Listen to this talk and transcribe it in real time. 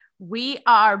We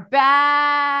are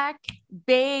back,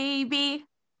 baby.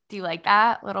 Do you like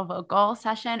that little vocal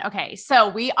session? Okay, so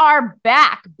we are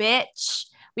back, bitch.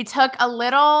 We took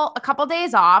a couple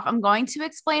days off. I'm going to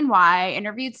explain why. I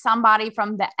interviewed somebody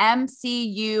from the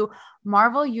MCU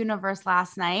Marvel Universe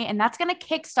last night, and that's going to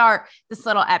kickstart this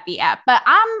little epi app. But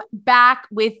I'm back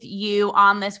with you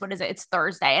on this. What is it? It's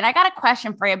Thursday. And I got a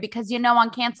question for you because, on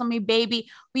Cancel Me Baby,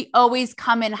 we always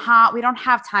come in hot. We don't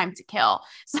have time to kill.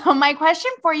 So my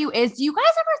question for you is, do you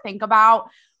guys ever think about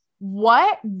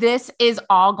what this is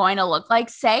all going to look like,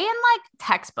 say in like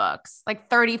textbooks, like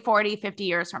 30, 40, 50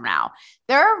 years from now?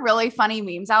 There are really funny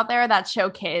memes out there that show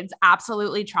kids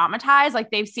absolutely traumatized. Like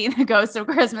they've seen the ghost of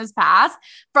Christmas past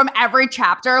from every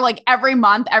chapter, like every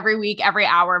month, every week, every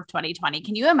hour of 2020.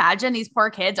 Can you imagine these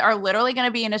poor kids are literally going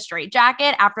to be in a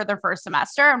straitjacket after their first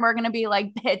semester? And we're going to be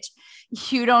like, bitch,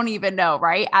 you don't even know,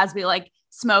 right? As we like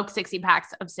smoke 60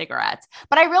 packs of cigarettes.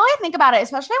 But I really think about it,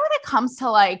 especially when it comes to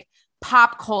like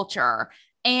pop culture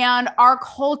and our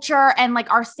culture and like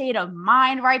our state of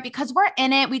mind, right? Because we're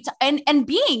in it, and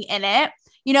being in it,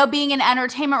 being an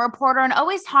entertainment reporter and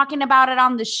always talking about it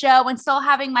on the show and still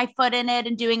having my foot in it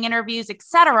and doing interviews,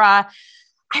 etc.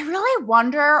 I really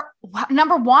wonder,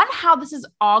 number one, how this is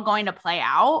all going to play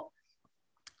out.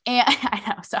 And I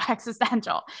know, so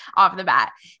existential off the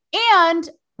bat. And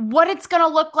what it's going to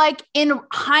look like in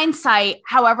hindsight,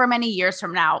 however many years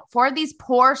from now, for these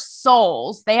poor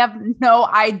souls. They have no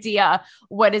idea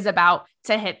what is about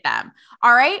to hit them.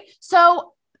 All right.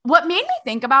 So what made me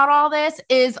think about all this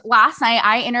is last night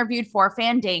I interviewed for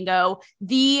Fandango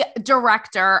the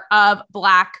director of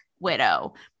Black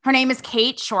Widow. Her name is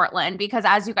Cate Shortland because,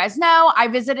 as you guys know, I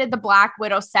visited the Black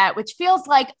Widow set, which feels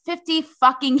like 50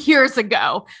 fucking years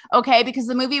ago, okay? Because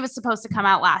the movie was supposed to come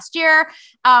out last year,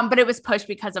 but it was pushed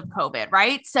because of COVID,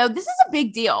 right? So this is a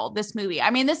big deal, this movie. I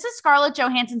mean, this is Scarlett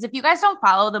Johansson's. If you guys don't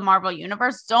follow the Marvel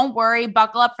Universe, don't worry,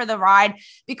 buckle up for the ride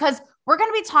because we're going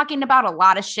to be talking about a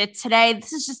lot of shit today.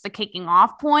 This is just the kicking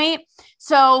off point.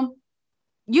 So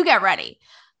you get ready.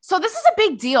 So this is a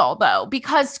big deal, though,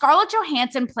 because Scarlett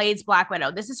Johansson plays Black Widow.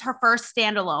 This is her first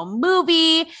standalone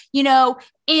movie,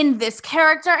 in this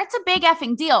character. It's a big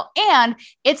effing deal. And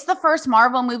it's the first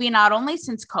Marvel movie, not only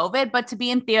since COVID, but to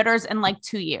be in theaters in like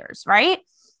 2 years, right?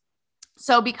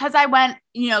 So because I went,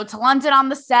 to London on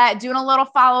the set, doing a little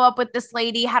follow-up with this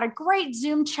lady, had a great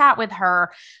Zoom chat with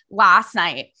her last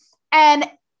night. And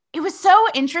it was so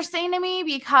interesting to me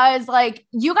because, like,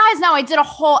 you guys know I did a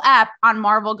whole ep on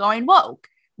Marvel going woke.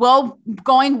 Well,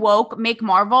 going woke, make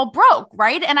Marvel broke,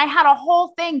 right? And I had a whole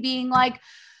thing being like,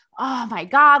 oh my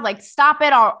God, like stop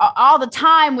it all the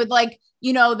time with like,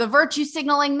 the virtue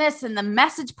signaling this and the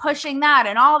message pushing that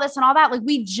and all this and all that. Like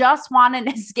we just want an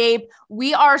escape.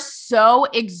 We are so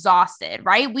exhausted,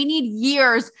 right? We need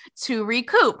years to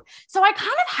recoup. So I kind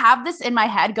of have this in my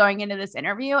head going into this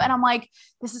interview and I'm like,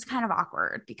 this is kind of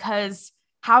awkward because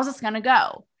how's this going to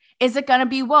go? Is it going to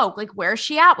be woke? Like, where's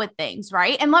she at with things,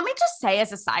 right? And let me just say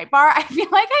as a sidebar, I feel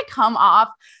like I come off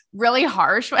really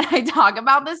harsh when I talk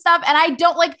about this stuff. And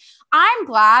I'm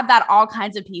glad that all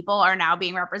kinds of people are now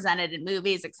being represented in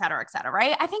movies, et cetera,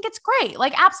 right? I think it's great.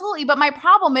 Like, absolutely. But my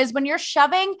problem is when you're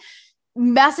shoving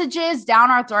messages down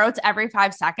our throats every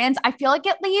 5 seconds, I feel like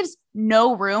it leaves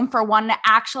no room for one to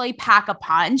actually pack a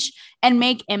punch and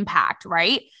make impact,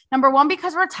 right? Number one,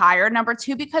 because we're tired. Number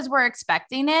two, because we're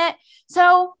expecting it.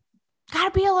 So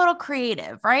got to be a little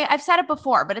creative, right? I've said it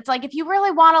before, but it's like, if you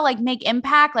really want to like make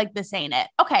impact, like this ain't it.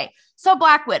 Okay. So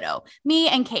Black Widow, me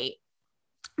and Cate.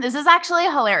 This is actually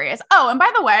hilarious. Oh, and by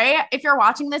the way, if you're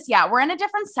watching this, yeah, we're in a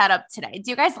different setup today.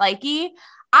 Do you guys like it?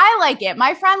 I like it.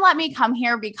 My friend let me come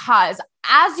here because,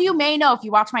 as you may know, if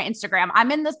you watch my Instagram,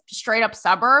 I'm in the straight up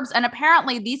suburbs. And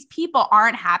apparently these people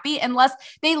aren't happy unless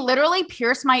they literally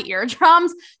pierce my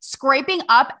eardrums, scraping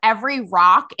up every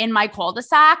rock in my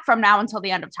cul-de-sac from now until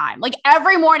the end of time. Like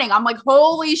every morning, I'm like,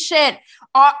 holy shit.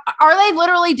 Are they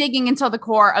literally digging into the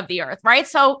core of the earth, right?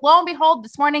 So lo and behold,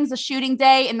 this morning's a shooting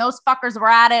day and those fuckers were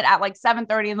at it at like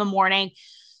 7:30 in the morning.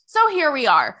 So here we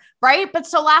are, right? But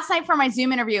so last night for my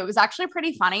Zoom interview, it was actually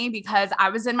pretty funny because I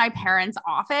was in my parents'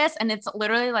 office and it's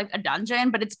literally like a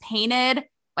dungeon, but it's painted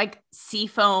like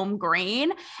seafoam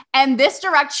green. And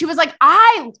she was like,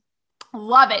 I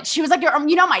love it. She was like,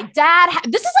 my dad,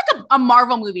 this is like a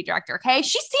Marvel movie director, okay?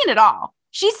 She's seen it all.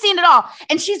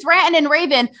 And she's ranting and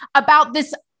raving about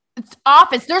this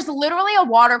office. There's literally a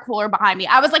water cooler behind me.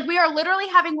 I was like, we are literally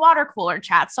having water cooler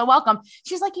chats. So welcome.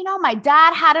 She's like, my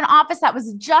dad had an office that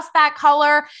was just that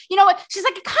color. You know what? She's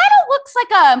like, it kind of looks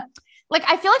like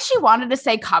I feel like she wanted to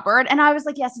say cupboard. And I was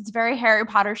like, yes, it's very Harry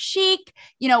Potter chic.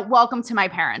 Welcome to my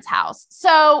parents' house.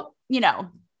 So,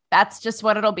 That's just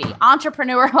what it'll be.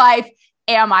 Entrepreneur life.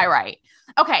 Am I right?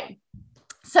 Okay.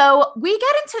 So we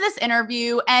get into this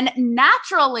interview, and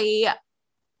naturally,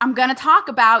 I'm going to talk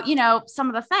about, some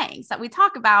of the things that we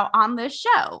talk about on this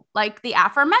show, like the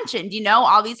aforementioned,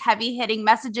 all these heavy hitting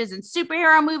messages in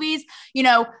superhero movies,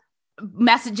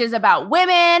 messages about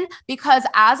women, because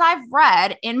as I've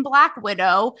read in Black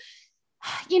Widow,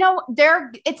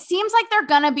 it seems like they're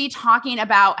going to be talking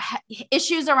about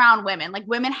issues around women, like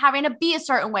women having to be a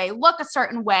certain way, look a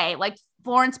certain way. Like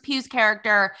Florence Pugh's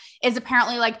character is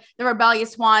apparently like the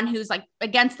rebellious one who's like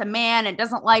against the man and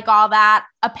doesn't like all that.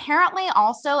 Apparently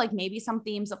also like maybe some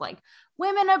themes of like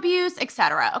women abuse,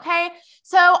 etc. Okay.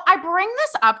 So I bring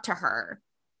this up to her,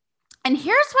 and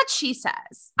here's what she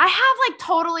says. I have like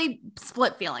totally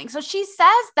split feelings. So she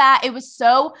says that it was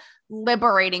so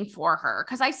liberating for her.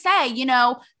 Cause I say,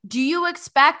 do you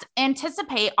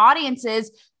anticipate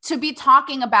audiences to be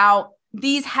talking about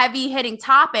these heavy hitting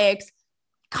topics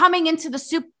coming into a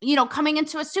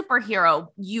superhero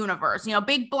universe,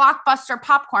 big blockbuster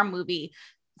popcorn movie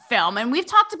film? And we've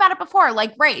talked about it before,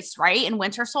 like race, right? And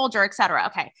Winter Soldier, etc.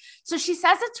 Okay. So she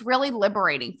says it's really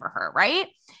liberating for her, right?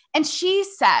 And she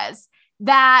says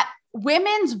that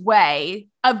women's way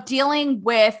of dealing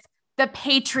with the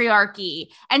patriarchy,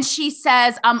 and she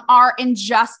says our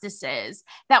injustices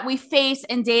that we face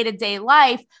in day-to-day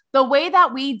life, the way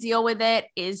that we deal with it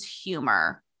is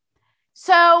humor.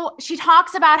 So she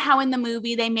talks about how in the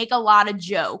movie they make a lot of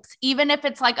jokes, even if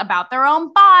it's like about their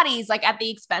own bodies, like at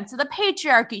the expense of the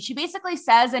patriarchy. She basically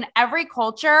says in every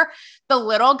culture, the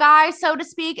little guy, so to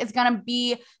speak, is going to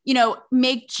be,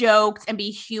 make jokes and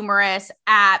be humorous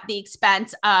at the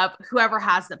expense of whoever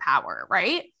has the power,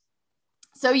 right?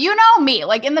 So me,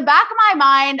 like in the back of my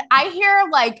mind, I hear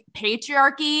like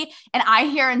patriarchy and I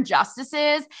hear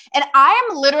injustices, and I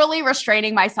am literally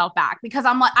restraining myself back because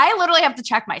I'm like, I literally have to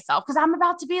check myself because I'm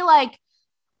about to be like,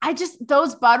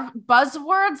 those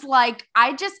buzzwords, like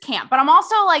I just can't. But I'm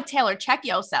also like, Taylor, check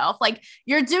yourself. Like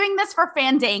you're doing this for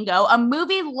Fandango, a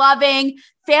movie loving,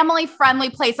 family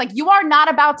friendly place. Like you are not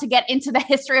about to get into the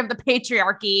history of the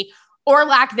patriarchy or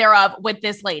lack thereof with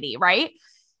this lady, right?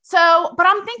 So, but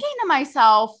I'm thinking to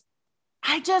myself,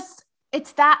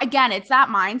 it's that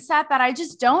mindset that I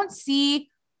just don't see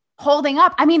holding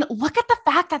up. I mean, look at the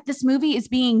fact that this movie is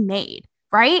being made,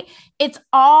 right? It's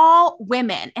all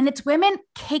women, and it's women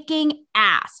kicking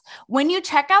ass. When you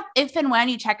check out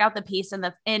the piece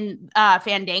in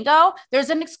Fandango, there's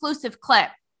an exclusive clip.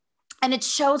 And it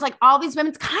shows like all these women.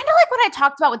 It's kind of like what I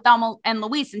talked about with Thelma and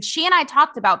Louise. And she and I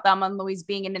talked about Thelma and Louise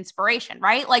being an inspiration,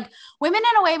 right? Like women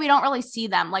in a way we don't really see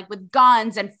them, like with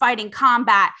guns and fighting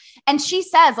combat. And she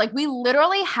says, like, we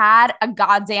literally had a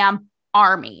goddamn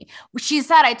army. She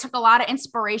said, I took a lot of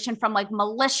inspiration from like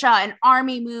militia and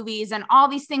army movies and all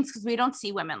these things because we don't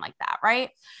see women like that, right?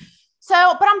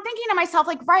 So, but I'm thinking to myself,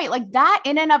 like, right, like that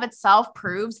in and of itself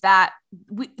proves that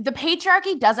the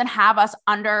patriarchy doesn't have us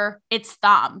under its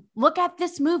thumb. Look at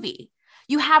this movie.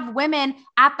 You have women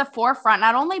at the forefront,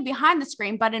 not only behind the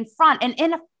screen, but in front, and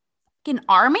in a fucking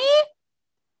army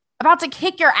about to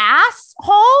kick your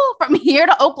asshole from here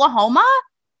to Oklahoma.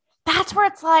 That's where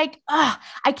it's like,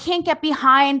 I can't get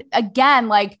behind again.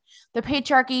 Like the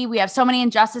patriarchy, we have so many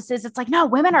injustices. It's like, no,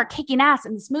 women are kicking ass.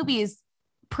 And this movie is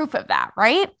proof of that,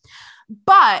 right?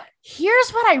 But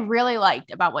here's what I really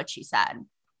liked about what she said.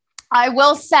 I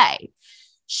will say,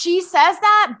 she says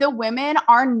that the women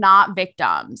are not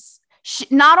victims.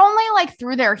 Not only like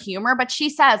through their humor, but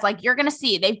she says like, you're going to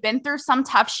see they've been through some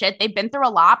tough shit. They've been through a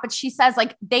lot, but she says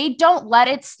like, they don't let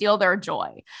it steal their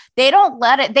joy. They don't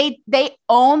let it, they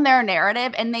own their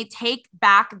narrative and they take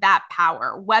back that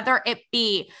power, whether it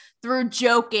be through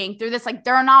joking, through this, like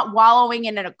they're not wallowing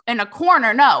in a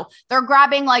corner. No, they're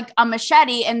grabbing like a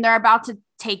machete and they're about to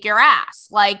take your ass.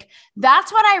 Like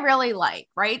that's what I really like.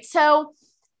 Right. So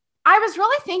I was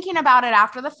really thinking about it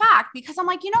after the fact because I'm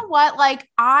like, you know what? Like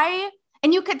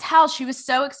and you could tell she was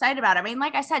so excited about it. I mean,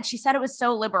 like I said, she said it was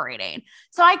so liberating.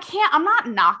 So I'm not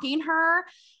knocking her.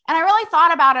 And I really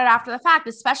thought about it after the fact,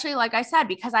 especially like I said,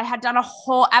 because I had done a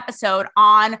whole episode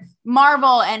on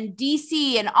Marvel and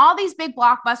DC and all these big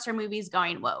blockbuster movies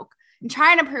going woke and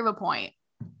trying to prove a point.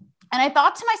 And I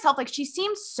thought to myself, like, she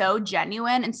seems so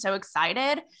genuine and so excited.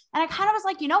 And I kind of was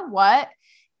like, you know what?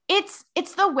 It's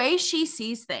the way she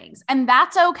sees things, and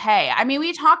that's okay. I mean,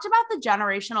 we talked about the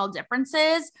generational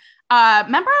differences.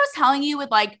 Remember I was telling you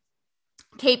with like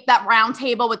that round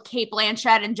table with Cate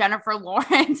Blanchett and Jennifer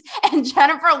Lawrence, and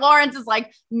Jennifer Lawrence is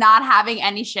like not having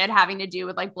any shit having to do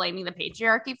with like blaming the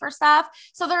patriarchy for stuff.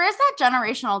 So there is that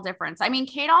generational difference. I mean,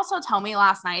 Cate also told me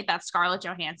last night that Scarlett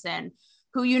Johansson,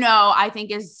 who, I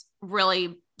think is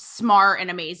really smart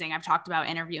and amazing. I've talked about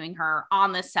interviewing her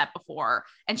on this set before,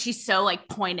 and she's so like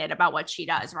pointed about what she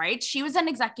does, right? She was an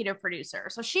executive producer.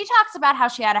 So she talks about how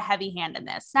she had a heavy hand in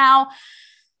this. Now,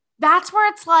 that's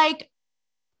where it's like,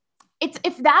 it's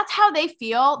if that's how they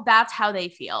feel, that's how they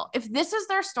feel. If this is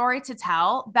their story to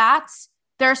tell, that's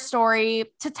their story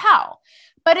to tell.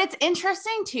 But it's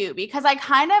interesting too, because I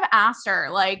kind of asked her,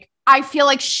 like, I feel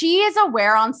like she is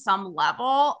aware on some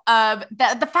level of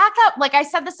the fact that, like I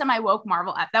said this in my woke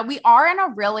Marvel F, that we are in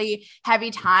a really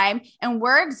heavy time and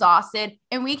we're exhausted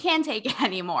and we can't take it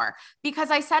anymore.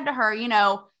 Because I said to her, you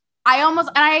know, and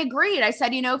I agreed. I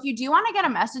said, you know, if you do want to get a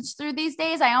message through these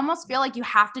days, I almost feel like you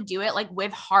have to do it like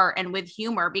with heart and with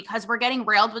humor, because we're getting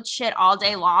railed with shit all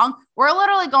day long. We're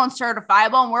literally going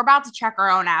certifiable and we're about to check our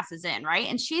own asses in, right?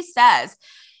 And she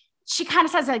kind of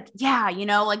says like, yeah, you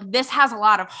know, like this has a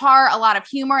lot of heart, a lot of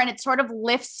humor, and it sort of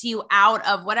lifts you out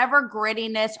of whatever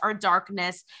grittiness or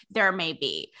darkness there may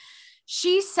be.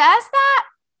 She says that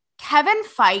Kevin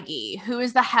Feige, who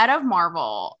is the head of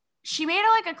Marvel, she made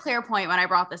like a clear point when I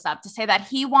brought this up to say that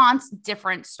he wants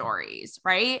different stories,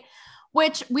 right?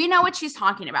 Which we know what she's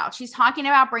talking about. She's talking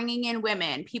about bringing in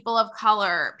women, people of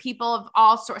color, people of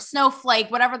all sorts,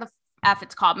 Snowflake, whatever the F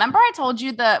it's called. Remember I told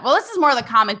you this is more the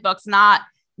comic books, not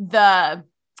the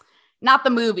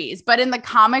movies, but in the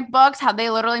comic books, how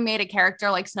they literally made a character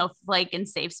like Snowflake in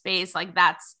Safe Space. Like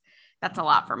that's a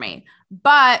lot for me.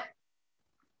 But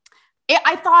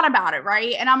I thought about it,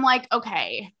 right? And I'm like,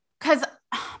 okay, because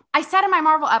I said in my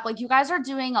Marvel app, like, you guys are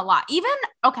doing a lot.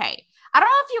 Okay, I don't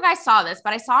know if you guys saw this,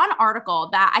 but I saw an article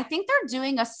that I think they're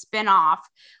doing a spinoff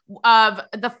of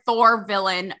the Thor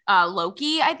villain,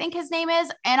 Loki, I think his name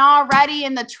is. And already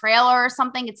in the trailer or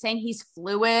something, it's saying he's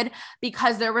fluid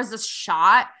because there was this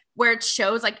shot where it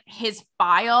shows like his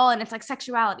file and it's like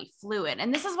sexuality fluid.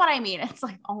 And this is what I mean. It's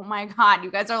like, oh my God,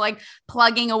 you guys are like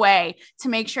plugging away to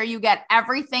make sure you get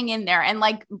everything in there. And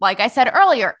like I said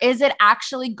earlier, is it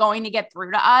actually going to get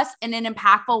through to us in an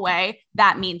impactful way?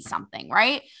 That means something,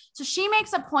 right? So she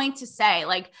makes a point to say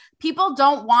like, people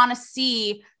don't want to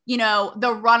see, you know,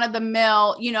 the run of the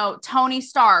mill, you know, Tony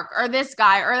Stark or this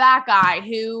guy or that guy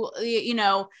who, you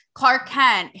know, Clark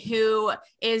Kent, who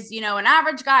is, you know, an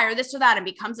average guy or this or that, and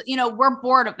becomes, you know, we're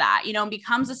bored of that, you know, and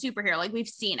becomes a superhero. Like we've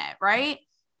seen it, right?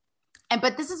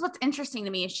 But this is what's interesting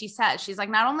to me is she says, she's like,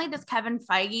 not only does Kevin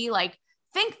Feige like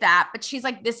think that, but she's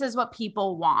like, this is what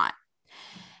people want.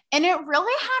 And it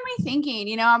really had me thinking,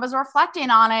 you know, I was reflecting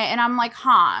on it and I'm like,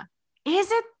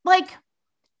 is it like,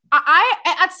 I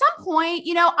at some point,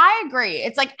 you know, I agree.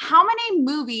 It's like, how many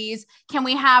movies can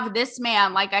we have this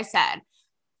man, like I said,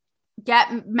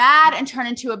 get mad and turn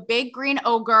into a big green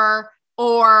ogre,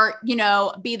 or, you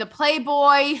know, be the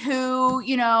playboy who,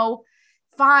 you know,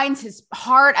 finds his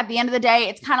heart at the end of the day?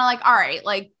 It's kind of like, all right,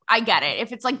 like I get it.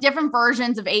 If it's like different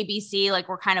versions of ABC, like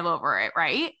we're kind of over it,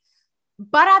 right?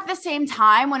 But at the same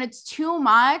time, when it's too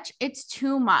much, it's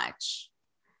too much.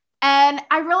 And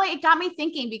it got me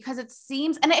thinking, because it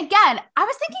seems, and again, I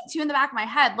was thinking too in the back of my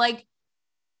head, like,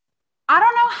 I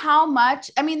don't know how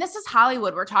much, I mean, this is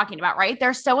Hollywood we're talking about, right?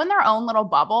 They're so in their own little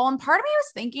bubble. And part of me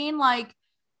was thinking like,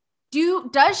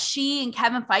 does she and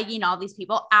Kevin Feige and all these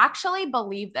people actually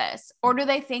believe this? Or do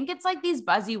they think it's like these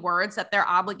buzzy words that they're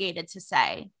obligated to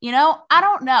say? You know, I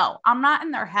don't know. I'm not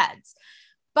in their heads.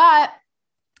 But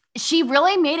she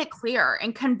really made it clear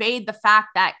and conveyed the fact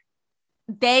that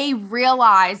they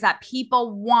realize that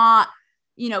people want,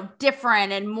 you know,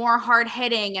 different and more hard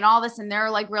hitting and all this. And they're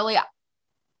like really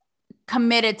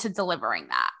committed to delivering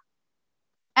that.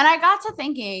 And I got to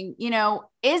thinking, you know,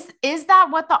 is that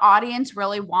what the audience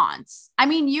really wants? I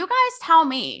mean, you guys tell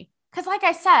me, because like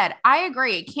I said, I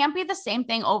agree. It can't be the same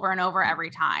thing over and over every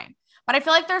time. But I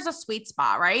feel like there's a sweet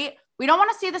spot, right? We don't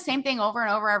want to see the same thing over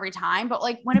and over every time. But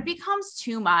like when it becomes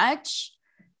too much,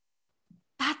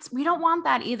 we don't want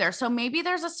that either. So maybe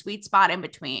there's a sweet spot in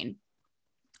between.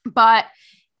 But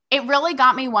it really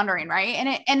got me wondering, right?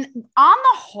 And on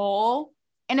the whole,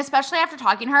 and especially after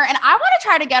talking to her, and I want to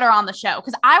try to get her on the show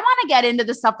because I want to get into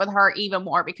this stuff with her even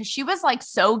more, because she was like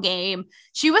so game.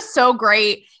 She was so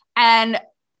great. And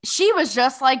she was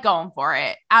just like going for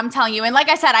it. I'm telling you. And like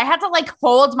I said, I had to like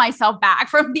hold myself back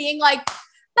from being like,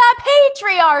 the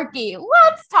patriarchy.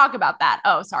 Let's talk about that.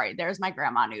 Oh, sorry. There's my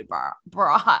grandma nude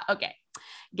bra. Okay.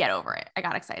 Get over it. I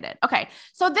got excited. Okay.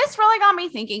 So this really got me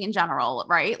thinking in general,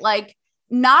 right? Like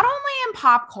not only in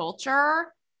pop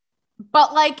culture,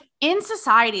 but like in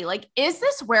society, like, is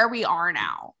this where we are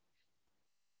now?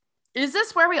 Is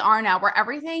this where we are now, where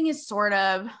everything is sort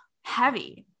of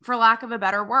heavy, for lack of a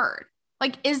better word?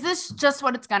 Like, is this just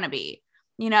what it's going to be?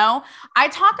 You know, I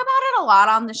talk about it a lot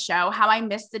on the show, how I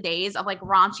miss the days of like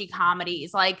raunchy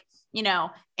comedies, like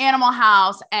Animal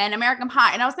House and American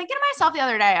Pie. And I was thinking to myself the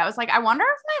other day, I was like, I wonder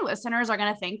if my listeners are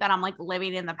going to think that I'm like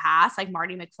living in the past, like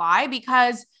Marty McFly,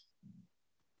 because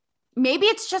maybe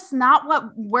it's just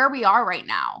not where we are right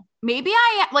now. Maybe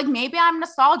I'm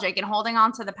nostalgic and holding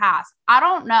on to the past. I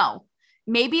don't know.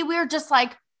 Maybe we're just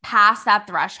like past that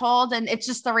threshold and it's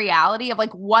just the reality of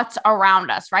like what's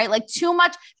around us, right? Like too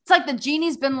much. It's like the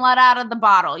genie's been let out of the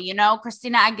bottle,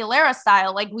 Christina Aguilera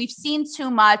style. Like we've seen too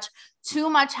much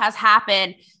has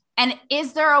happened. And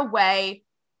is there a way,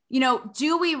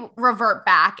 do we revert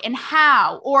back and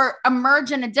how, or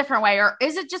emerge in a different way? Or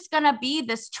is it just going to be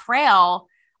this trail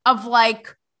of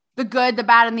like the good, the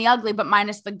bad, and the ugly, but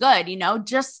minus the good,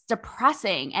 just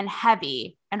depressing and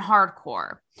heavy and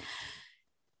hardcore.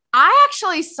 I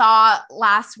actually saw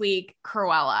last week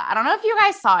Cruella. I don't know if you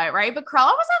guys saw it, right? But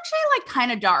Cruella was actually like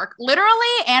kind of dark, literally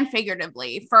and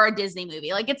figuratively for a Disney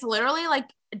movie. Like it's literally like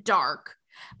dark,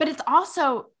 but it's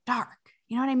also dark.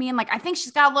 You know what I mean? Like I think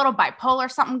she's got a little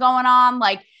bipolar something going on.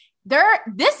 Like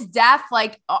this death,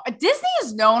 like Disney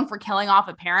is known for killing off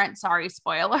a parent. Sorry,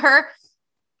 spoiler.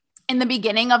 In the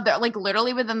beginning of like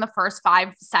literally within the first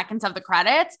 5 seconds of the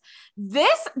credits,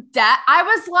 this death, I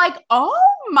was like, oh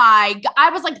my God. I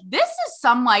was like, this is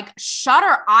some like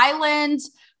Shutter Island,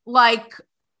 like,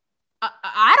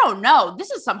 I don't know.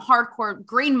 This is some hardcore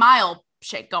Green Mile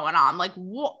shit going on. Like,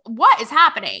 what is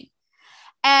happening?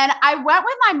 And I went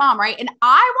with my mom, right? And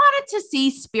I wanted to see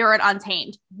Spirit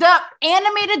Untamed, the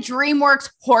animated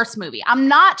DreamWorks horse movie. I'm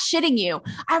not shitting you.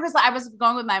 I was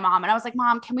going with my mom and I was like,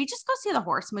 Mom, can we just go see the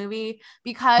horse movie?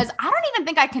 Because I don't even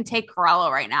think I can take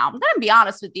Cruella right now. I'm going to be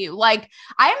honest with you. Like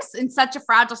I am in such a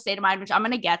fragile state of mind, which I'm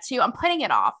going to get to. I'm putting it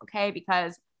off. Okay.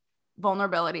 Because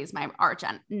vulnerability is my arch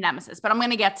nemesis, but I'm going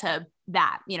to get to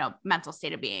that, mental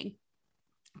state of being.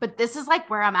 But this is like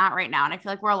where I'm at right now. And I feel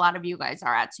like where a lot of you guys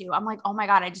are at too. I'm like, oh my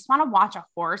God, I just want to watch a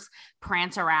horse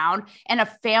prance around in a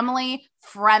family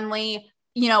friendly,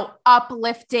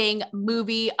 uplifting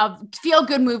feel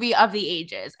good movie of the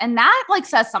ages. And that like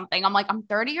says something. I'm like, I'm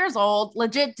 30 years old,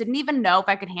 legit didn't even know if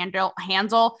I could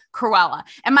handle Cruella.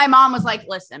 And my mom was like,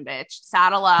 listen, bitch,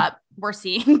 saddle up. We're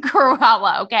seeing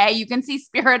Cruella. Okay. You can see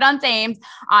Spirit Untamed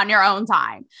on your own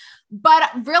time.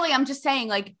 But really, I'm just saying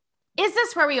like, is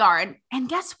this where we are? And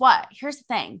guess what? Here's the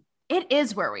thing. It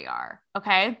is where we are.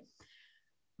 Okay.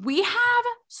 We have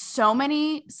so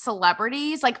many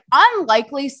celebrities, like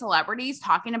unlikely celebrities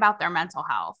talking about their mental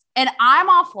health. And I'm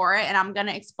all for it. And I'm going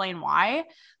to explain why.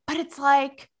 But it's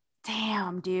like,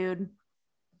 damn, dude,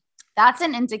 that's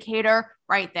an indicator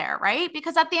right there, right?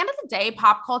 Because at the end of the day,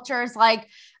 pop culture is like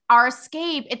our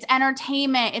escape. It's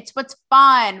entertainment. It's what's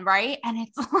fun, right? And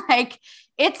it's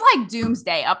like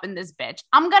doomsday up in this bitch.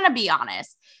 I'm going to be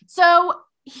honest. So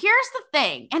here's the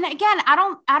thing. And again, I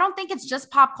don't think it's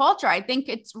just pop culture. I think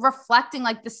it's reflecting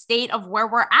like the state of where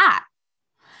we're at.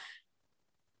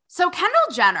 So Kendall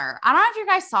Jenner, I don't know if you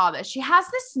guys saw this. She has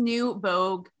this new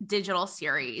Vogue digital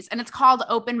series and it's called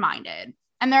Open Minded.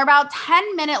 And they're about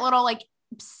 10-minute little like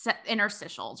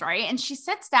interstitials, right? And she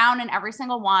sits down in every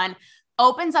single one,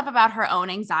 opens up about her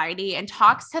own anxiety and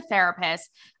talks to therapists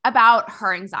about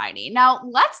her anxiety. Now,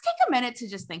 let's take a minute to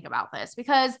just think about this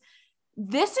because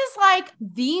this is like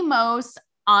the most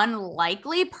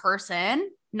unlikely person,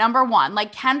 number one,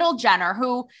 like Kendall Jenner,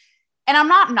 who, and I'm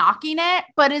not knocking it,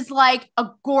 but is like a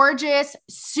gorgeous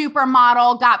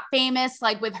supermodel, got famous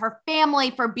like with her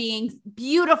family for being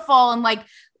beautiful and like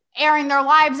airing their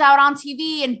lives out on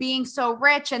TV and being so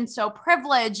rich and so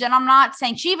privileged. And I'm not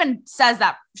saying, she even says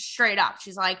that straight up.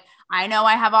 She's like, I know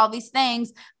I have all these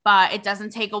things, but it doesn't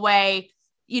take away,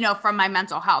 from my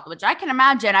mental health, which I can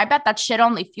imagine. I bet that shit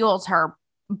only fuels her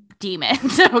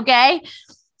demons. Okay.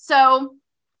 So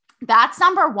that's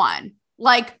number one.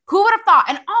 Like who would have thought?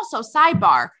 And also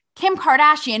sidebar, Kim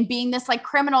Kardashian being this like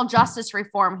criminal justice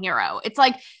reform hero. It's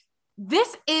like,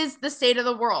 this is the state of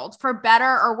the world for better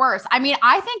or worse. I mean,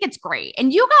 I think it's great.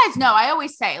 And you guys know, I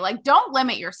always say, like, don't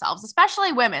limit yourselves,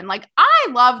 especially women. Like, I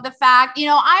love the fact, I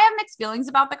have mixed feelings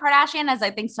about the Kardashian, as I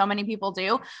think so many people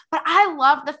do. But I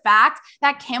love the fact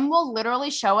that Kim will literally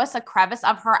show us a crevice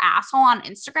of her asshole on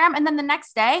Instagram. And then the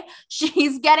next day,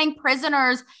 she's getting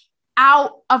prisoners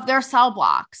out of their cell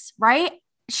blocks, right?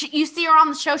 You see her on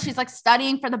the show. She's like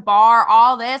studying for the bar,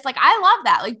 all this. Like, I love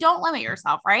that. Like, don't limit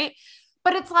yourself, right?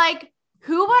 But it's like,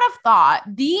 who would have thought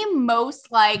the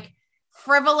most like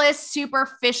frivolous,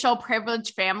 superficial,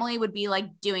 privileged family would be like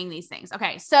doing these things?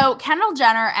 Okay, so Kendall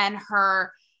Jenner and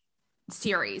her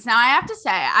series. Now, I have to say,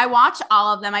 I watched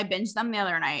all of them. I binged them the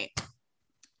other night.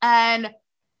 And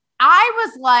I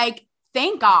was like,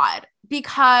 thank God,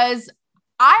 because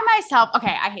I myself,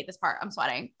 okay, I hate this part. I'm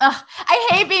sweating. Ugh, I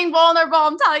hate being vulnerable.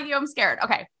 I'm telling you, I'm scared.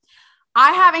 Okay.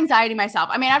 I have anxiety myself.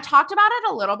 I mean, I've talked about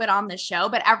it a little bit on this show,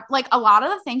 but like a lot of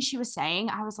the things she was saying,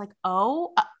 I was like,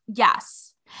 oh,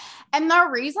 yes. And the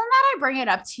reason that I bring it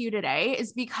up to you today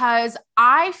is because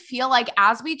I feel like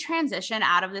as we transition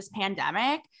out of this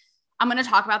pandemic, I'm going to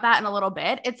talk about that in a little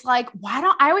bit. It's like,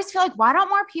 I always feel like, why don't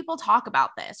more people talk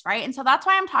about this? Right. And so that's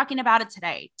why I'm talking about it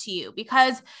today to you,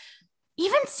 because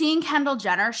even seeing Kendall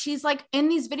Jenner, she's like in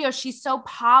these videos, she's so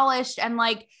polished and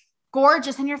like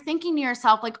gorgeous. And you're thinking to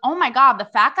yourself, like, oh my God, the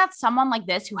fact that someone like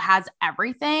this who has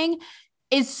everything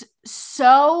is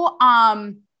so,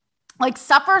 like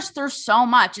suffers through so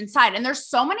much inside. And there's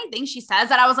so many things she says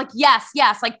that I was like, yes,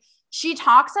 yes. Like she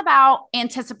talks about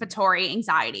anticipatory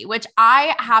anxiety, which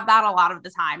I have that a lot of the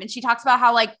time. And she talks about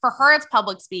how like for her, it's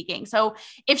public speaking. So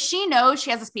if she knows she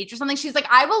has a speech or something, she's like,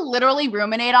 I will literally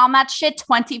ruminate on that shit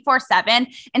 24/7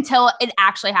 until it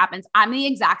actually happens. I'm the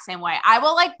exact same way. I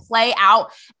will like play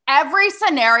out every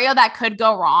scenario that could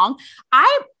go wrong.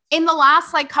 In the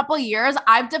last like couple years,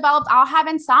 I'll have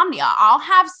insomnia. I'll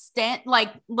have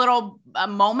like little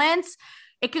moments.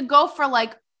 It could go for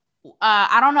like,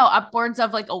 I don't know, upwards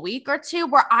of like a week or two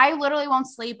where I literally won't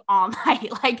sleep all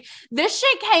night. Like this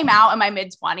shit came out in my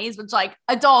mid 20s, which like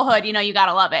adulthood, you know, you got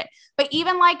to love it. But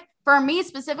even like for me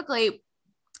specifically,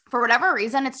 for whatever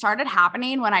reason, it started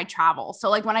happening when I travel. So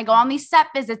like when I go on these set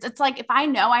visits, it's like, if I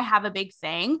know I have a big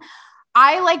thing,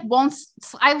 I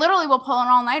literally will pull an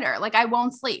all-nighter. Like I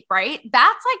won't sleep, right?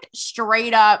 That's like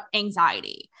straight up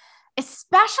anxiety,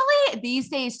 especially these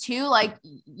days too. Like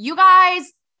you guys,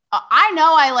 I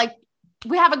know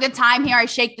we have a good time here. I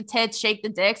shake the tits, shake the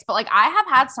dicks, but like I have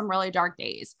had some really dark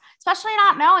days, especially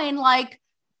not knowing like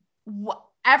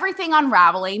everything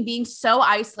unraveling, being so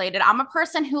isolated. I'm a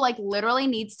person who like literally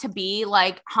needs to be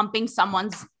like humping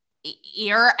someone's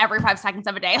ear every 5 seconds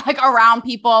of a day, like around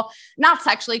people, not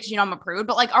sexually, because you know I'm a prude,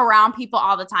 but like around people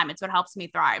all the time. It's what helps me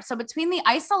thrive. So between the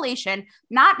isolation,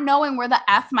 not knowing where the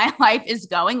F my life is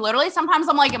going, literally sometimes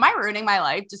I'm like, am I ruining my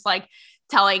life? Just like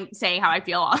saying how I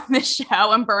feel on this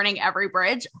show and burning every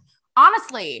bridge.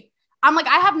 Honestly, I'm like,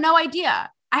 I have no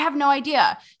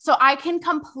idea. So I can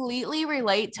completely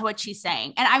relate to what she's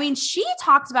saying. And I mean, she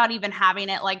talks about even having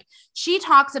it, like she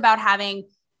talks about having,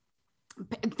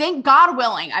 thank God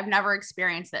willing, I've never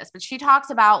experienced this, but she talks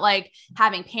about like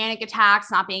having panic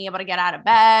attacks, not being able to get out of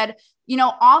bed, you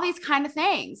know, all these kind of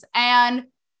things. And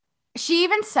she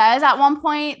even says at one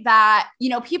point that, you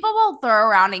know, people will throw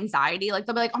around anxiety. Like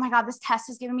they'll be like, oh my God, this test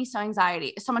is giving me so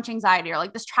much anxiety, or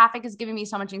like this traffic is giving me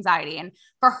so much anxiety. And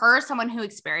for her, someone who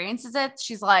experiences it,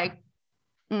 she's like,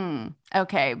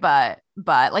 okay, but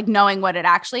like knowing what it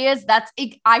actually is,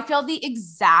 I feel the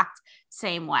exact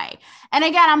same way. And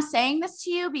again, I'm saying this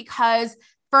to you because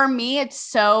for me, it's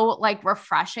so like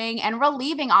refreshing and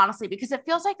relieving, honestly, because it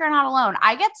feels like you're not alone.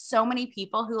 I get so many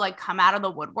people who like come out of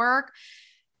the woodwork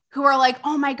who are like,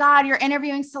 oh my God, you're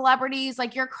interviewing celebrities,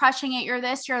 like you're crushing it, you're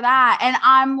this, you're that. And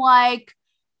I'm like,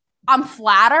 I'm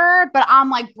flattered, but I'm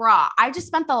like, bruh, I just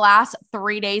spent the last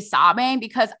 3 days sobbing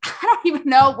because I don't even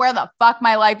know where the fuck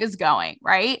my life is going,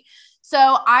 right? So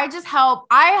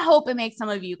I hope it makes some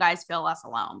of you guys feel less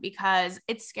alone, because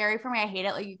it's scary for me. I hate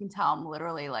it. Like you can tell I'm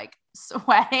literally like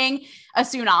sweating a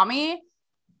tsunami,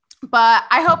 but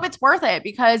I hope it's worth it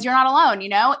because you're not alone. You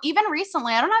know, even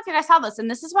recently, I don't know if you guys saw this, and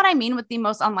this is what I mean with the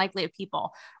most unlikely of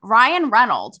people, Ryan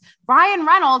Reynolds,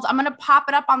 I'm going to pop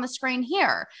it up on the screen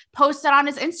here, posted on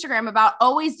his Instagram about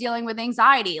always dealing with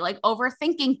anxiety, like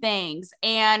overthinking things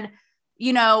and,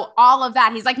 you know, all of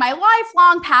that. He's like my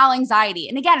lifelong pal anxiety.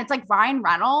 And again, it's like Ryan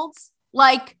Reynolds,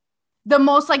 like the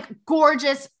most like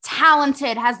gorgeous,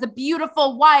 talented, has the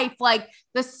beautiful wife, like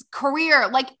this career,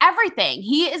 like everything.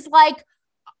 He is like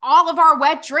all of our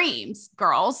wet dreams,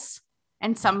 girls,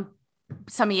 and some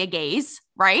of you gays,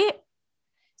 right?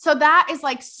 So that is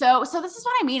like, so this is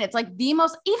what I mean. It's like the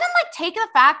most, even like take the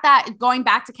fact that going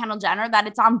back to Kendall Jenner, that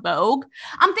it's on Vogue.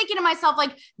 I'm thinking to myself,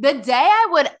 like the day I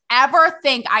would ever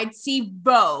think I'd see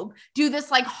Vogue do this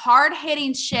like hard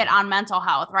hitting shit on mental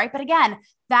health, right? But again,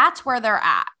 that's where they're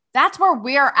at. That's where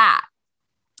we're at.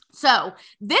 So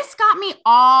this got me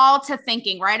all to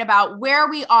thinking, right, about where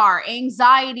we are,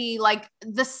 anxiety, like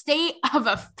the state of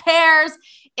affairs.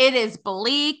 It is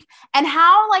bleak. And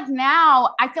how like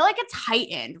now I feel like it's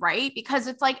heightened, right? Because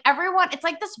it's like it's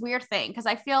like this weird thing. Because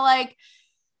I feel like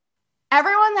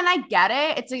everyone, then I get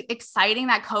it. It's exciting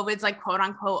that COVID's like quote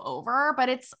unquote over, but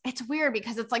it's weird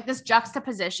because it's like this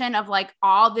juxtaposition of like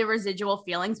all the residual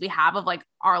feelings we have of like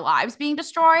our lives being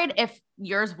destroyed, if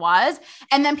yours was,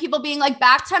 and then people being like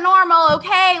back to normal.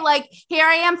 Okay, like here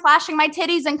I am flashing my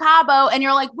titties in Cabo, and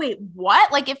you're like, wait,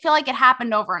 what? Like it feel like it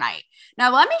happened overnight.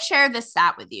 Now let me share this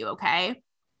stat with you, okay?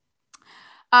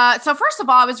 So first of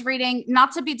all, I was reading,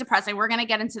 not to be depressing, we're going to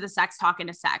get into the sex talk in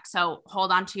a sec. So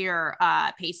hold on to your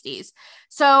pasties.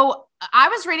 So I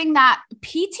was reading that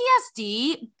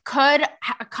PTSD could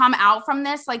come out from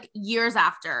this like years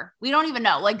after. We don't even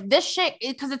know. Like this shit,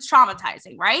 because it's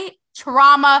traumatizing, right?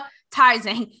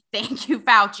 Traumatizing. Thank you,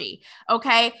 Fauci.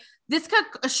 Okay. This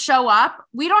could show up.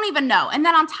 We don't even know. And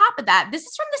then on top of that, this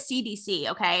is from the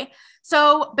CDC. Okay.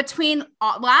 So between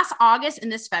last August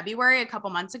and this February, a couple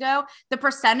months ago, the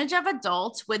percentage of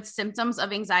adults with symptoms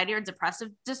of anxiety or depressive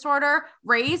disorder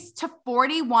raised to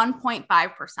 41.5%.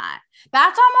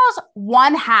 That's almost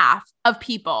one half of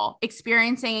people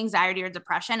experiencing anxiety or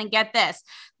depression. And get this,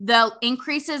 the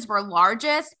increases were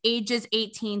largest ages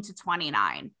 18 to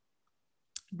 29.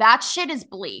 That shit is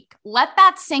bleak. Let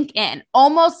that sink in.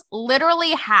 Almost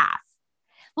literally half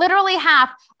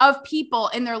of people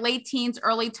in their late teens,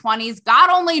 early 20s, God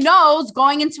only knows,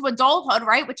 going into adulthood,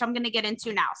 right? Which I'm going to get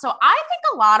into now. So I think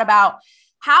a lot about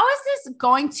how is this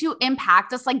going to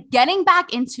impact us, like getting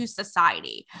back into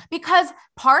society? Because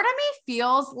part of me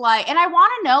feels like, and I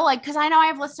want to know, like, because I know I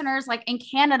have listeners like in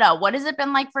Canada, what has it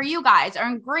been like for you guys? Or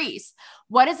in Greece,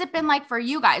 what has it been like for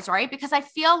you guys, right? Because I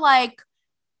feel like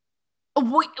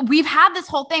we've had this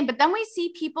whole thing, but then we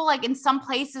see people like in some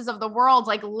places of the world,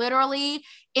 like literally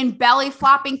in belly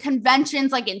flopping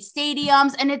conventions, like in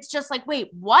stadiums. And it's just like, wait,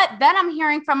 what? Then I'm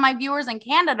hearing from my viewers in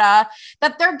Canada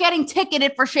that they're getting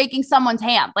ticketed for shaking someone's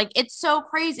hand. Like it's so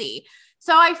crazy.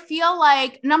 So I feel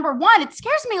like, number one, it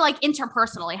scares me like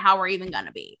interpersonally, how we're even going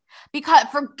to be, because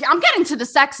I'm getting to the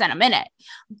sex in a minute,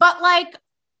 but like,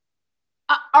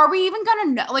 are we even going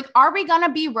to know? Like, are we going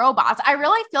to be robots? I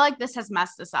really feel like this has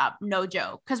messed us up. No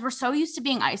joke. Because we're so used to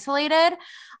being isolated.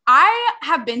 I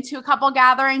have been to a couple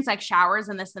gatherings, like showers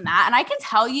and this and that. And I can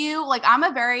tell you, like, I'm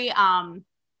a very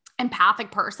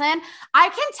empathic person. I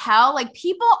can tell like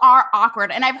people are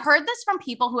awkward. And I've heard this from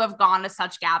people who have gone to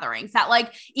such gatherings that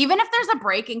like, even if there's a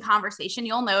break in conversation,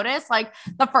 you'll notice like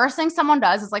the first thing someone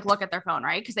does is like look at their phone,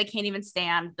 right? Because they can't even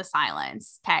stand the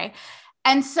silence. Okay.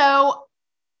 And so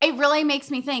it really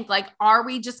makes me think, like, are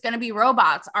we just going to be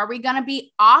robots? Are we going to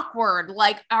be awkward?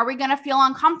 Like, are we going to feel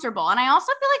uncomfortable? And I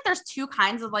also feel like there's two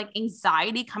kinds of like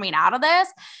anxiety coming out of this.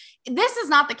 This is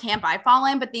not the camp I fall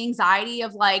in, but the anxiety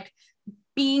of like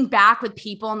being back with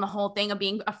people and the whole thing of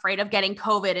being afraid of getting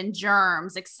COVID and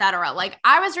germs, etc. Like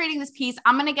I was reading this piece.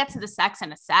 I'm going to get to the sex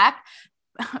in a sec.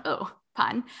 Oh,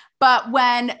 pun. But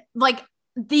when like,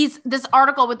 this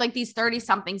article with like these 30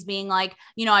 somethings being like,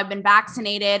 you know, I've been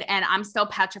vaccinated and I'm still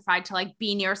petrified to like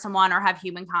be near someone or have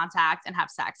human contact and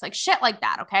have sex, like shit like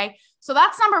that. Okay. So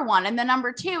that's number one. And then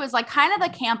number two is like kind of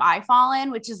the camp I fall in,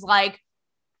 which is like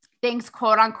things,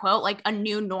 quote unquote, like a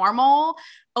new normal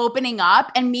opening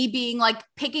up and me being like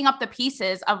picking up the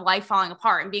pieces of life falling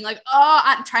apart and being like, oh,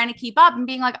 I'm trying to keep up and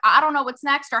being like, I don't know what's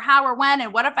next or how or when.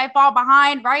 And what if I fall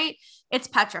behind? Right. It's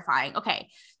petrifying. Okay.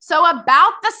 So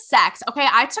about the sex, okay,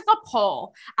 I took a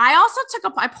poll. I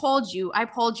polled you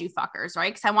fuckers,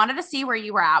 right? Because I wanted to see where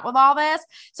you were at with all this.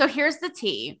 So here's the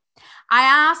tea. I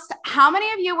asked how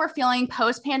many of you were feeling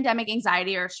post-pandemic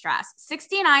anxiety or stress.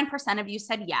 69% of you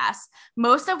said yes,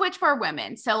 most of which were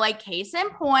women. So like case in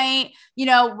point, you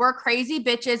know, we're crazy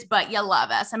bitches, but you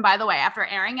love us. And by the way, after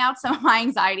airing out some of my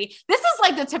anxiety, this is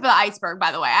like the tip of the iceberg,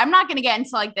 by the way. I'm not going to get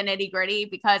into like the nitty gritty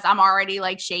because I'm already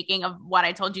like shaking of what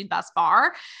I told you thus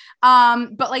far.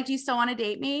 But like, do you still want to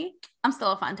date me? I'm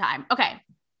still a fun time. Okay.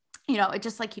 You know, it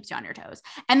just like keeps you on your toes.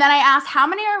 And then I asked how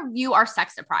many of you are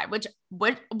sex deprived, which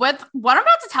with what I'm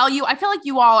about to tell you, I feel like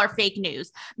you all are fake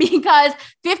news because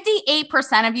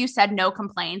 58% of you said no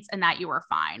complaints and that you were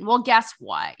fine. Well, guess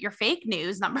what? You're fake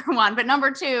news, number one. But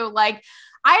number two, like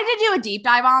I had to do a deep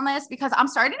dive on this because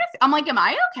I'm like, am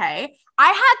I okay? I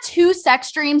had 2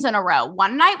 sex dreams in a row.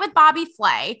 One night with Bobby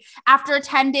Flay after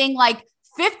attending like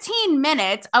 15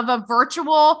 minutes of a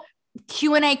virtual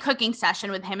Q&A cooking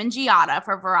session with him and Giada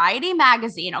for Variety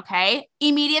magazine. Okay.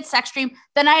 Immediate sex dream.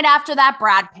 The night after that,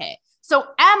 Brad Pitt. So am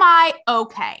I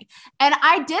okay? And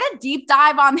I did a deep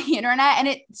dive on the internet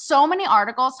and so many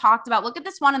articles talked about, look at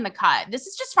this one in the cut. This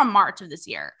is just from March of this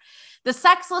year. The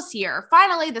sexless year.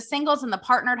 Finally, the singles and the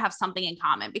partnered have something in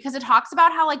common because it talks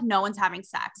about how like no one's having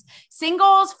sex.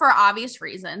 Singles for obvious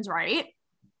reasons, right?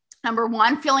 Number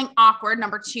one, feeling awkward.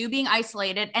 Number two, being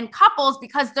isolated. And couples,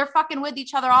 because they're fucking with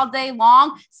each other all day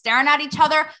long, staring at each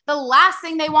other. The last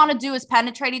thing they want to do is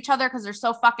penetrate each other because they're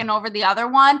so fucking over the other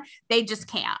one. They just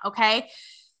can't. Okay.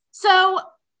 So,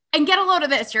 and get a load of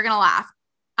this. You're going to laugh.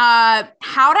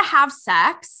 How to have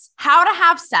sex.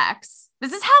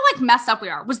 This is how like messed up we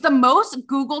are. Was the most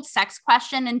Googled sex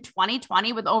question in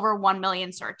 2020 with over 1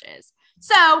 million searches.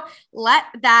 So let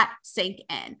that sink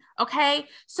in. Okay.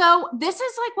 So this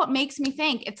is like what makes me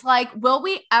think it's like, will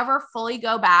we ever fully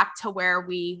go back to where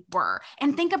we were?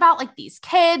 And think about like these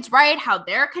kids, right? How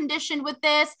they're conditioned with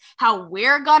this, how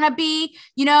we're going to be,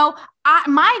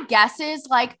 my guess is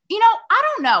like, I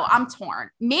don't know. I'm torn.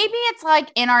 Maybe it's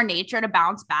like in our nature to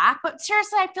bounce back, but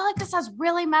seriously, I feel like this has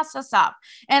really messed us up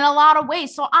in a lot of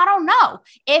ways. So I don't know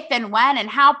if and when and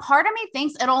how. Part of me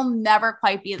thinks it'll never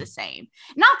quite be the same.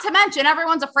 Not to mention,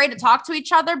 everyone's afraid to talk to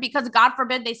each other because God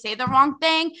forbid they say the wrong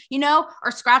thing,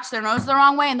 or scratch their nose the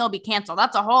wrong way and they'll be canceled.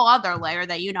 That's a whole other layer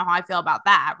that how I feel about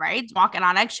that, right? Walking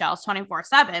on eggshells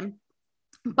 24/7.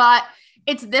 But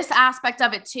it's this aspect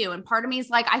of it too. And part of me is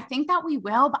like, I think that we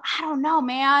will, but I don't know,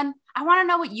 man. I want to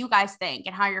know what you guys think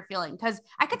and how you're feeling, because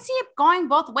I could see it going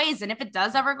both ways. And if it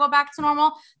does ever go back to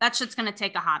normal, that shit's going to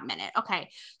take a hot minute. Okay.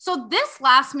 So this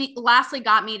lastly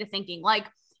got me to thinking, like,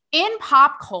 in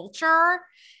pop culture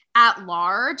at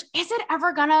large, is it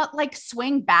ever gonna like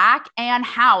swing back, and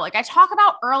how? Like I talked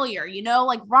about earlier,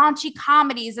 like raunchy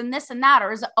comedies and this and that,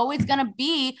 or is it always gonna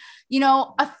be,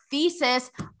 a thesis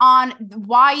on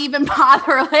why even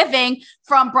bother living,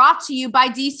 from brought to you by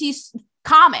DC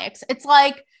Comics? It's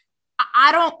like,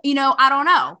 I don't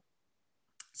know.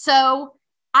 So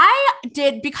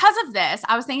because of this,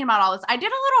 I was thinking about all this. I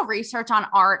did a little research on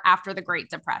art after the Great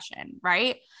Depression,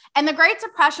 right? And the Great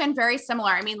Depression, very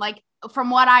similar. I mean, like from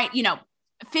what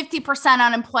 50%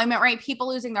 unemployment rate, people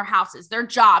losing their houses, their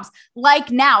jobs, like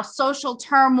now, social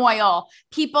turmoil,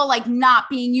 people like not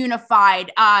being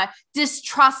unified,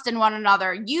 distrust in one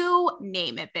another, you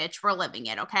name it, bitch, we're living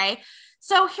it. Okay.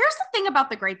 So here's the thing about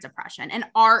the Great Depression and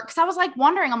art. Cause I was like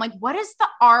wondering, I'm like, what is the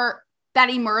art that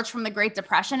emerged from the Great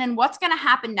Depression and what's going to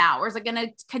happen now? Or is it going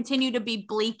to continue to be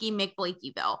bleaky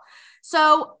McBleakyville?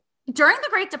 So during the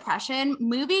Great Depression,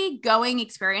 movie going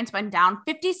experience went down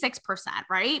 56%,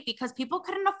 right? Because people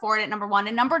couldn't afford it, number one.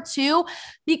 And number two,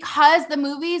 because the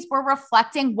movies were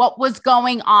reflecting what was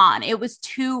going on. It was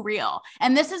too real.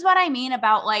 And this is what I mean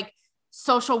about like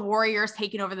social warriors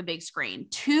taking over the big screen.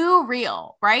 Too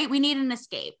real, right? We need an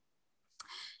escape.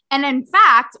 And in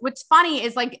fact, what's funny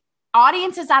is like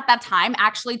audiences at that time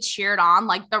actually cheered on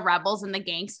like the rebels and the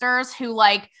gangsters who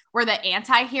like were the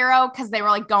anti-hero because they were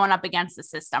like going up against the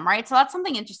system, right? So that's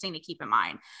something interesting to keep in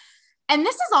mind. And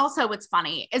this is also what's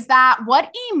funny is that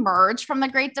what emerged from the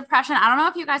Great Depression, I don't know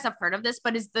if you guys have heard of this,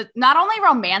 but is not only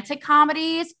romantic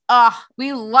comedies,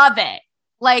 we love it.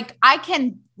 Like I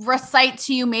can recite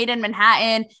to you Made in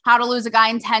Manhattan, How to Lose a Guy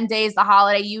in 10 Days, The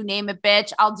Holiday, you name it,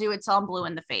 bitch. I'll do it till I'm blue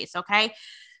in the face, okay?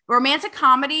 Romantic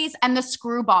comedies and the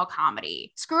screwball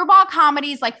comedy. Screwball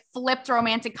comedies like flipped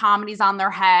romantic comedies on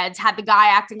their heads, had the guy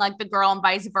acting like the girl and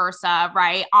vice versa,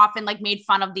 right? Often like made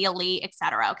fun of the elite,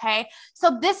 etc. Okay.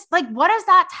 So this, like, what does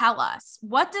that tell us?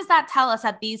 What does that tell us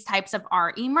that these types of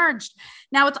art emerged?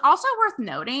 Now, it's also worth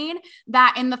noting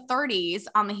that in the 30s,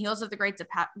 on the heels of the Great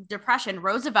Depression,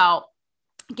 Roosevelt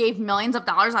gave millions of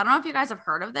dollars. I don't know if you guys have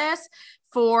heard of this,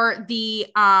 for the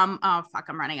oh fuck,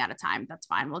 I'm running out of time. That's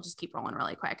fine. We'll just keep rolling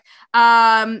really quick.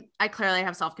 I clearly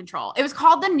have self-control. It was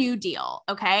called the New Deal.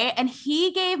 Okay. And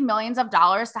he gave millions of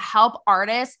dollars to help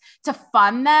artists, to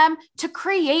fund them to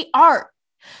create art,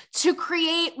 to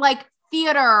create like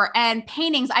theater and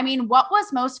paintings. I mean, what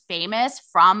was most famous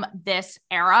from this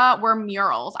era were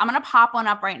murals. I'm going to pop one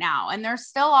up right now. And they're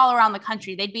still all around the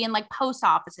country. They'd be in like post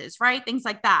offices, right? Things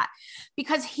like that.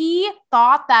 Because he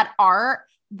thought that art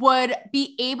would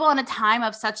be able, in a time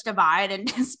of such divide and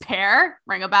despair,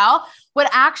 ring a bell, would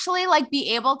actually like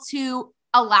be able to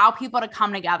allow people to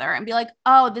come together and be like,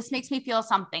 oh, this makes me feel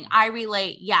something. I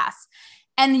relate. Yes.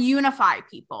 And unify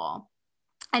people.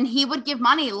 And he would give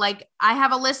money. Like I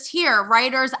have a list here: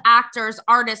 writers, actors,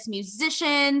 artists,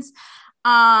 musicians.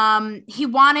 He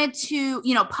wanted to,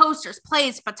 posters,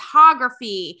 plays,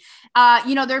 photography.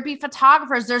 There'd be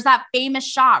photographers. There's that famous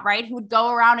shot, right? Who would go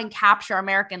around and capture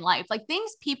American life, like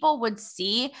things people would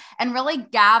see and really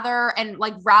gather and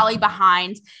like rally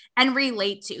behind and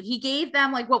relate to. He gave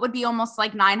them like what would be almost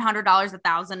like $900,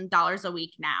 $1,000 a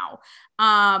week now.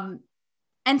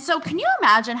 And so can you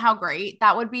imagine how great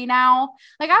that would be now?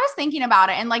 Like I was thinking about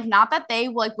it, and like, not that they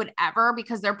like would ever,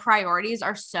 because their priorities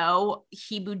are so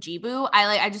heeboo-jeeboo.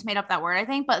 I just made up that word, I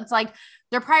think, but it's like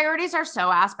their priorities are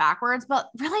so ass backwards. But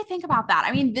really think about that.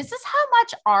 I mean, this is how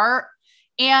much art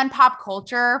and pop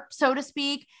culture, so to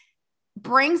speak,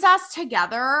 brings us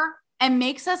together and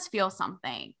makes us feel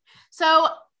something. So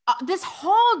this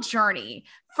whole journey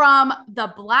from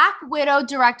the Black Widow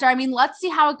director, I mean, let's see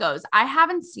how it goes. I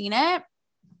haven't seen it.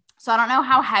 So I don't know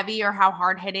how heavy or how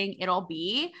hard hitting it'll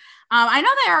be. I know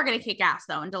they are going to kick ass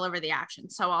though and deliver the action.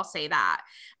 So I'll say that.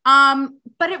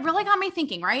 But it really got me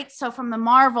thinking, right? So from the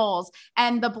Marvels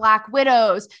and the Black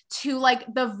Widows to like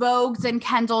the Vogues and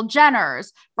Kendall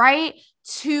Jenners, right?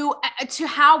 To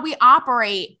how we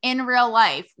operate in real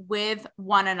life with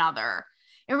one another.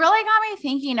 It really got me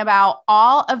thinking about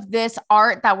all of this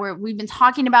art that we've been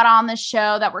talking about on this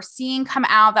show, that we're seeing come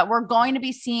out, that we're going to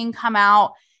be seeing come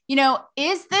out. You know,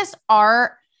 is this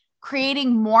art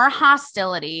creating more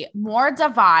hostility, more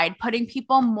divide, putting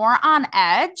people more on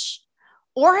edge?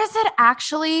 Or is it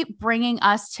actually bringing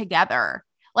us together?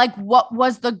 Like, what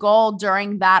was the goal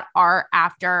during that art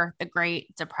after the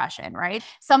Great Depression, right?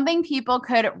 Something people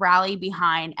could rally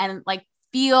behind and like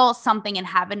feel something and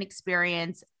have an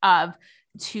experience of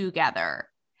together.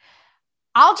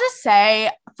 I'll just say,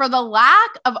 for the lack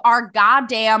of our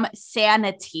goddamn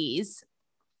sanities,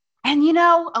 and, you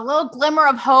know, a little glimmer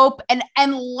of hope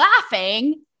and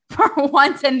laughing for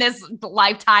once in this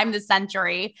lifetime, this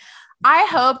century, I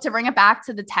hope to bring it back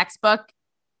to the textbook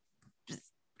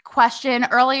question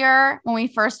earlier when we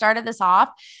first started this off.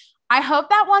 I hope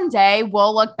that one day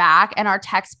we'll look back and our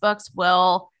textbooks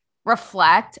will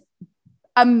reflect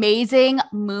amazing,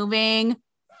 moving,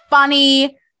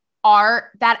 funny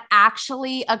art that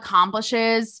actually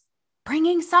accomplishes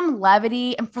bringing some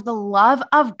levity and, for the love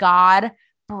of God,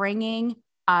 bringing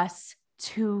us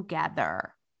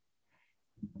together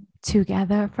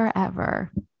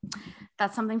forever.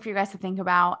 That's something for you guys to think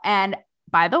about. And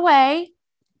by the way,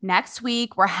 next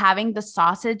week we're having the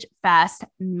Sausage Fest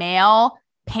male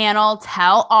panel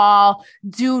tell all.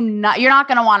 You're not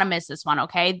going to want to miss this one.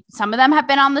 Okay. Some of them have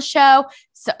been on the show.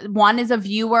 So one is a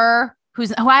viewer who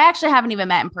I actually haven't even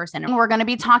met in person. And we're going to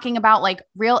be talking about like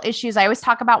real issues. I always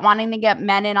talk about wanting to get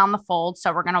men in on the fold.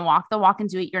 So we're going to walk the walk and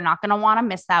do it. You're not going to want to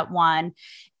miss that one.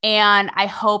 And I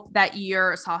hope that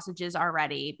your sausages are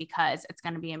ready because it's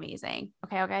going to be amazing.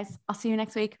 Okay, guys, I'll see you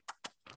next week.